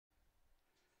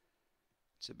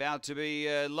It's about to be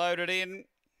loaded in.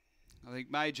 I think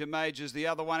Major's the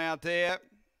other one out there.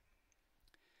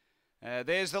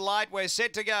 There's the light. We're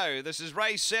set to go. This is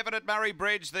race 7 at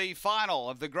Murray-Bridge, the final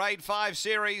of the Grade 5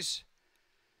 series.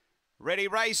 Ready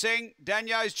racing.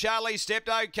 Danio's Charlie stepped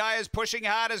okay, is pushing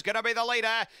hard, is going to be the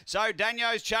leader. So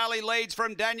Danio's Charlie leads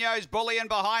from Danio's Bully, and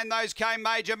behind those came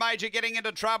Major getting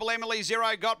into trouble. Emily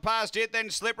Zero got past it, then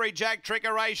Slippery Jack,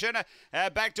 Trickeration.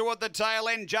 Back toward the tail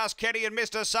end, Just Kenny and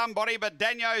Mr. Somebody, but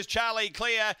Danio's Charlie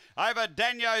clear over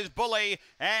Danio's Bully,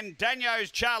 and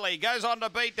Danio's Charlie goes on to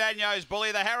beat Danio's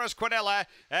Bully. The Harris Quinella.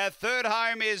 Third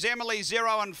home is Emily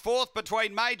Zero, and fourth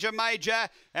between Major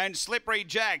and Slippery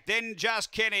Jack. Then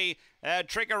Just Kenny.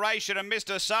 Trickeration and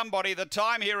Mr. Somebody. The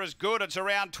time here is good. It's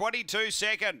around 22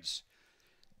 seconds.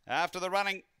 After the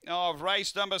running of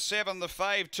race number 7, the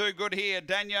fave, too good here.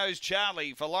 Danio's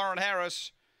Charlie for Lauren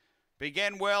Harris.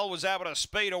 Began well, was able to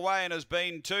speed away and has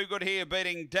been too good here,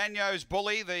 beating Danio's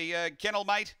Bully, the kennel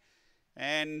mate.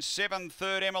 And 7th,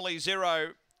 third, Emily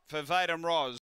Zero for Vadim Roz.